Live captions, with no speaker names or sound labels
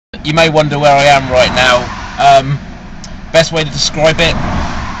you may wonder where I am right now. Best way to describe it,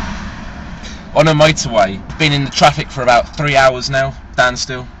 on a motorway. Been in the traffic for about 3 hours now,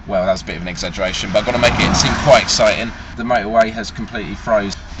 standstill. Well, that's a bit of an exaggeration, but I've got to make it seem quite exciting. The motorway has completely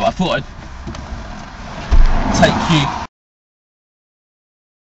froze, but I thought I'd take you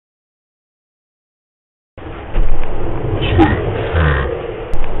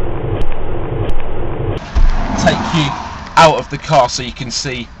out of the car so you can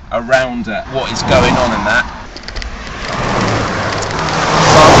see around what is going on and that.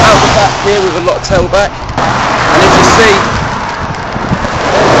 So I'm out the back here with a lot of tailback, and as you see,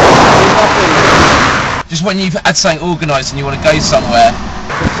 there's nothing. Just when you've had something organised and you want to go somewhere,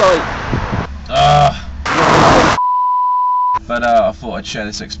 it's like, but I thought I'd share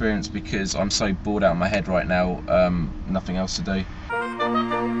this experience because I'm so bored out of my head right now, nothing else to do.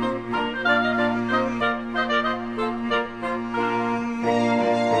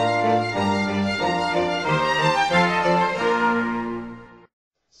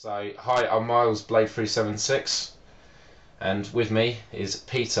 So, hi, I'm Myles, Blade376, and with me is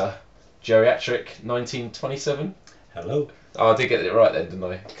Peter, Geriatric1927. Hello. Oh, I did get it right then, didn't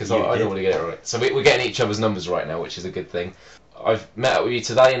I? Because I don't want to get it right. So we're getting each other's numbers right now, which is a good thing. I've met up with you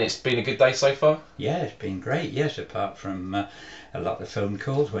today and it's been a good day so far? Yeah, it's been great, yes, apart from a lot of phone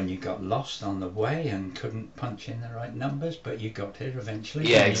calls when you got lost on the way and couldn't punch in the right numbers, but you got here eventually.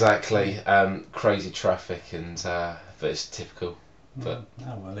 Yeah, exactly. Crazy traffic, and but it's typical. But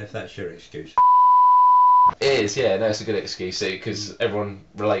oh well, if that's your excuse. It is, yeah, no, it's a good excuse because everyone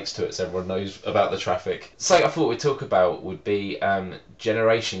relates to it, so everyone knows about the traffic. So I thought we'd talk about would be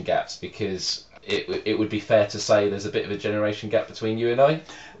generation gaps, because it would be fair to say there's a bit of a generation gap between you and I.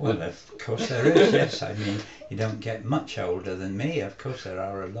 Well, of course there is, yes. I mean, you don't get much older than me. Of course there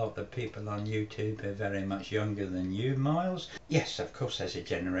are a lot of people on YouTube who are very much younger than you, Myles. Yes, of course there's a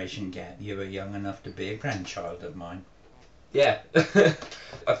generation gap. You were young enough to be a grandchild of mine. Yeah.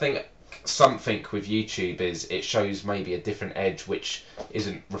 I think something with YouTube is it shows maybe a different edge which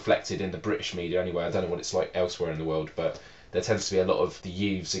isn't reflected in the British media anyway. I don't know what it's like elsewhere in the world, but there tends to be a lot of the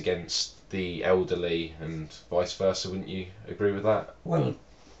youths against the elderly and vice versa. Wouldn't you agree with that? Well,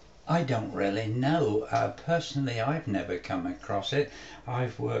 I don't really know. Personally, I've never come across it.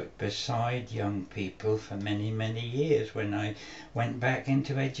 I've worked beside young people for many, many years when I went back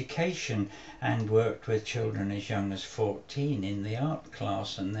into education and worked with children as young as 14 in the art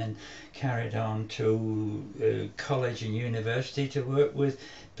class, and then carried on to college and university to work with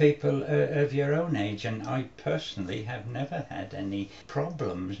people of your own age. And I personally have never had any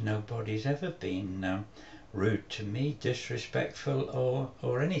problems. Nobody's ever been rude to me, disrespectful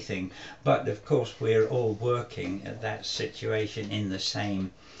or anything. But of course we're all working at that situation in the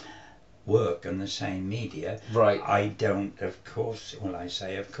same work and the same media. Right. I don't, of course, well, I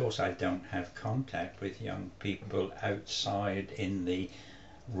say of course I don't have contact with young people outside in the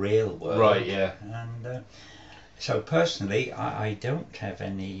real world. Right, yeah. And so personally I don't have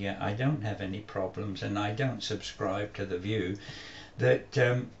any problems, and I don't subscribe to the view that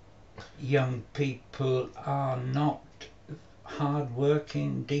young people are not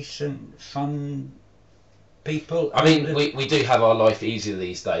hard-working, decent, fun people. I mean, we do have our life easier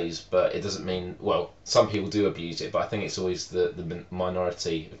these days, but it doesn't mean, well, some people do abuse it, but I think it's always the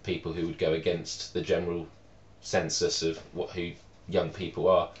minority of people who would go against the general census of who young people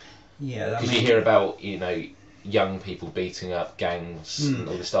are. Yeah, because you hear about, you know, young people beating up gangs and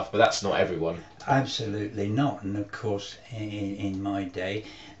all this stuff, but that's not everyone. Absolutely not. And of course in my day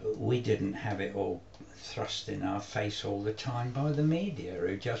we didn't have it all thrust in our face all the time by the media,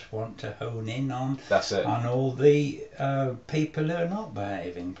 who just want to hone in on all the people who are not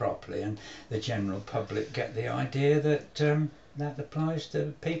behaving properly, and the general public get the idea that that applies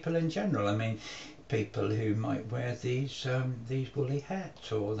to people in general. I mean, people who might wear these woolly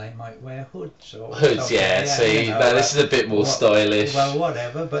hats, or they might wear hoods or hoods. Yeah, see, you know, no, this is a bit more stylish. Well,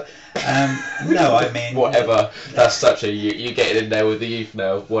 whatever, but no, I mean whatever. That's such a you getting in there with the youth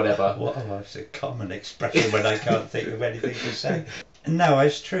now. Whatever. Oh, it's a common expression when I can't think of anything to say. No,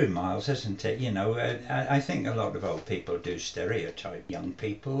 it's true, Myles, isn't it? You know, I think a lot of old people do stereotype young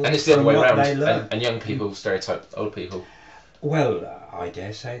people, and it's the other way around. And young people stereotype old people. Well, I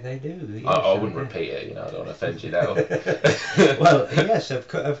dare say they do. Yes, I wouldn't repeat it, you know, I don't want to offend you now. Well, yes, of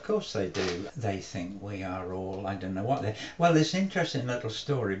course they do. They think we are all, I don't know what they... Well, it's an interesting little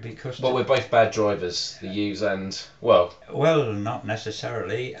story because... Well, we're both bad drivers, the yous and, well... Well, not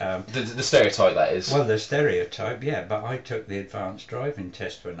necessarily. The stereotype, that is. Well, the stereotype, yeah, but I took the advanced driving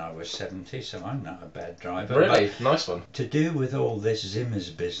test when I was 70, so I'm not a bad driver. Really? But nice one. to do with all this Zimmer's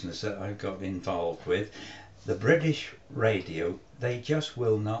business that I got involved with, the British radio, they just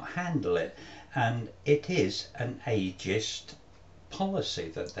will not handle it, and it is an ageist policy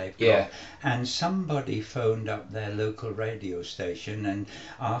that they've got. Yeah. And somebody phoned up their local radio station and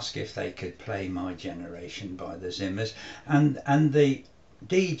asked if they could play My Generation by the Zimmers, and the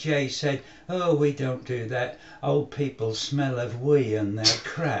DJ said, "Oh, we don't do that. Old people smell of wee and their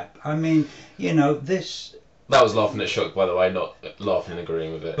crap." I mean, you know, this. That was laughing at shock, by the way, not laughing and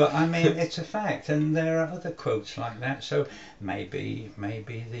agreeing with it. But I mean, it's a fact, and there are other quotes like that. So maybe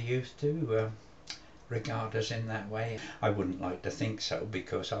the youth do regard us in that way. I wouldn't like to think so,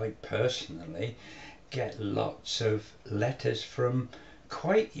 because I personally get lots of letters from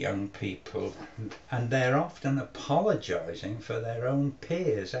quite young people, and they're often apologising for their own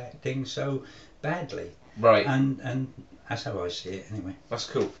peers acting so badly. Right. And that's how I see it anyway. That's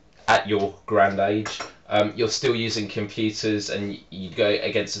cool. At your grand age, you're still using computers, and you go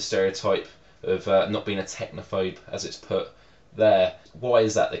against the stereotype of not being a technophobe, as it's put there. Why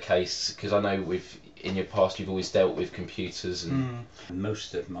is that the case? Because I know in your past you've always dealt with computers, and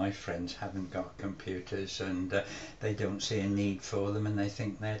most of my friends haven't got computers, and they don't see a need for them, and they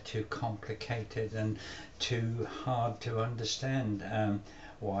think they're too complicated and too hard to understand.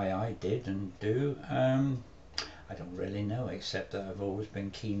 Why I did and do, I don't really know, except that I've always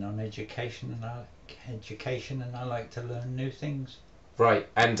been keen on education, and I like to learn new things. Right,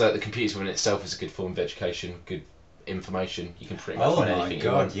 and the computer in itself is a good form of education, good information. You can pretty much find anything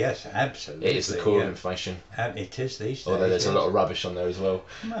you want. Yes, absolutely. It is the core of information. It is these days. Although there's a lot of rubbish on there as well.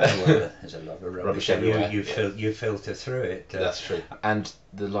 Well, there's a lot of rubbish everywhere. You filter through it. That's true. And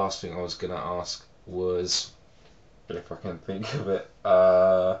the last thing I was going to ask was, if I can think of it,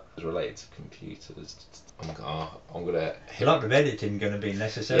 related to computers. I'm gonna. A lot of editing going to be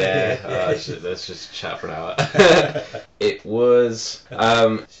necessary. Yeah, let's just chat for an hour. It was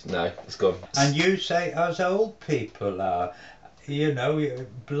no, it's gone. And you say us old people are, you know,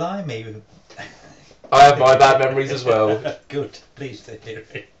 blimey. I have my bad memories as well. Good, pleased to hear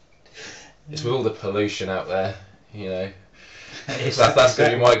it. It's with all the pollution out there, you know. That's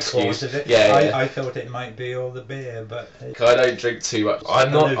going to be my excuse. Yeah, I thought it might be all the beer, but I don't drink too much.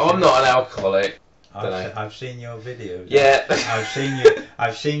 I'm not an alcoholic. I've seen your videos. Yeah.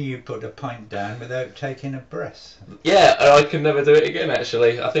 I've seen you put a pint down without taking a breath. Yeah, I can never do it again.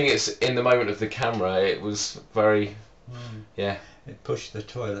 Actually, I think it's in the moment of the camera. It was very, yeah. It pushed the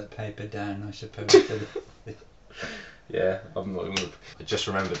toilet paper down, I suppose. Yeah, I'm not gonna. I just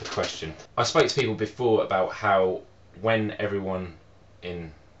remembered the question. I spoke to people before about how when everyone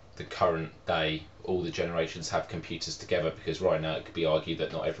in the current day, all the generations have computers together, because right now it could be argued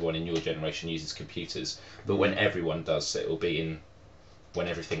that not everyone in your generation uses computers, but when everyone does, it will be when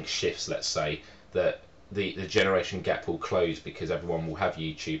everything shifts, let's say, that the generation gap will close, because everyone will have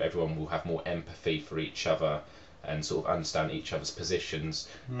YouTube, everyone will have more empathy for each other and sort of understand each other's positions,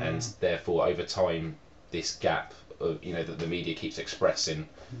 and therefore over time this gap of, you know, that the media keeps expressing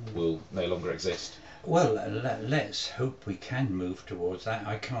will no longer exist. Well, let's hope we can move towards that.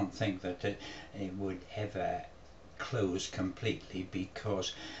 I can't think that it would ever close completely,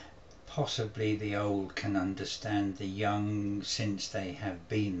 because possibly the old can understand the young since they have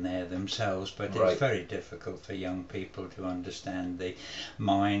been there themselves, but Right. It's very difficult for young people to understand the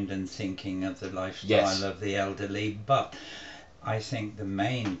mind and thinking of the lifestyle of the elderly. But I think the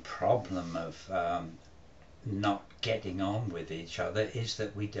main problem of not getting on with each other is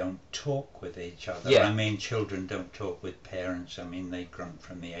that we don't talk with each other. Yeah. I mean, children don't talk with parents. I mean, they grunt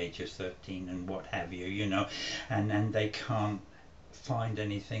from the age of 13 and what have you, you know, and they can't find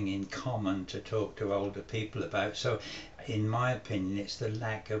anything in common to talk to older people about. So in my opinion, it's the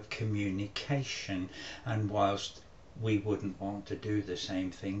lack of communication, and whilst we wouldn't want to do the same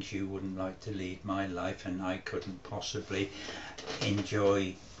things, you wouldn't like to lead my life, and I couldn't possibly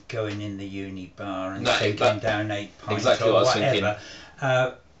enjoy going in the uni bar and taking down 8 pints or whatever.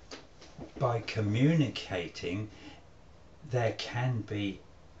 By communicating, there can be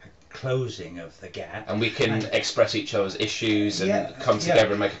a closing of the gap, and we can express each other's issues and come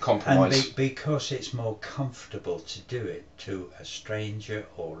together and make a compromise. And because it's more comfortable to do it to a stranger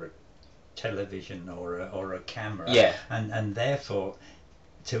or a television or a camera, and therefore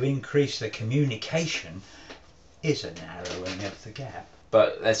to increase the communication is a narrowing of the gap.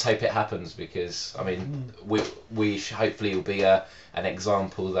 But let's hope it happens, because I mean, we hopefully will be an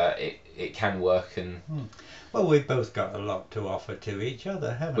example that it can work. And well, we've both got a lot to offer to each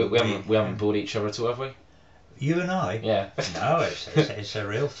other, haven't we? We haven't bored each other too, have we? You and I? Yeah. No, it's a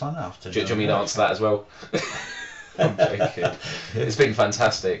real fun afternoon. Do you want me to answer that as well? I'm joking. It's been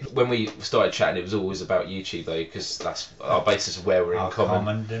fantastic. When we started chatting, it was always about YouTube, though, because that's our basis of where we're in common.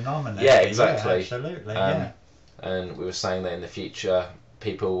 Common denominator. Yeah, exactly. Yeah, absolutely. Yeah. and we were saying that in the future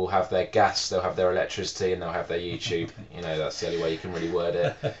people will have their gas, they'll have their electricity, and they'll have their YouTube. You know, that's the only way you can really word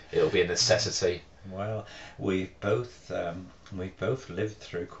it. It'll be a necessity. Well, we've both lived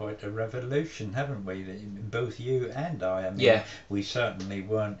through quite a revolution, haven't we? Both you and I. I mean, Yeah. We certainly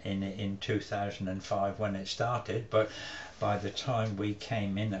weren't in it in 2005 when it started, but by the time we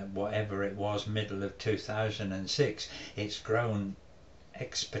came in at whatever it was, middle of 2006, it's grown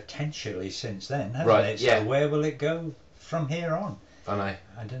exponentially since then, hasn't Right, it? yeah. So where will it go from here on? I know.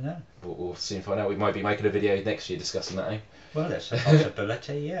 I don't know. We'll soon find out. We might be making a video next year discussing that, eh? Well, it's a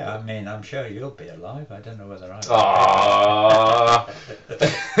possibility, yeah. I mean, I'm sure you'll be alive. I don't know whether I will. Ah,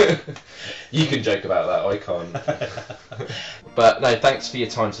 you can joke about that, I can't. But no, thanks for your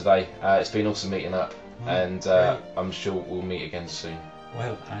time today. It's been awesome meeting up, and I'm sure we'll meet again soon.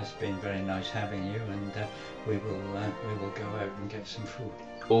 Well, it's been very nice having you, and we will go out and get some food.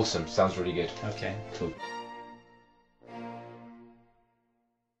 Awesome, sounds really good. Okay. Cool.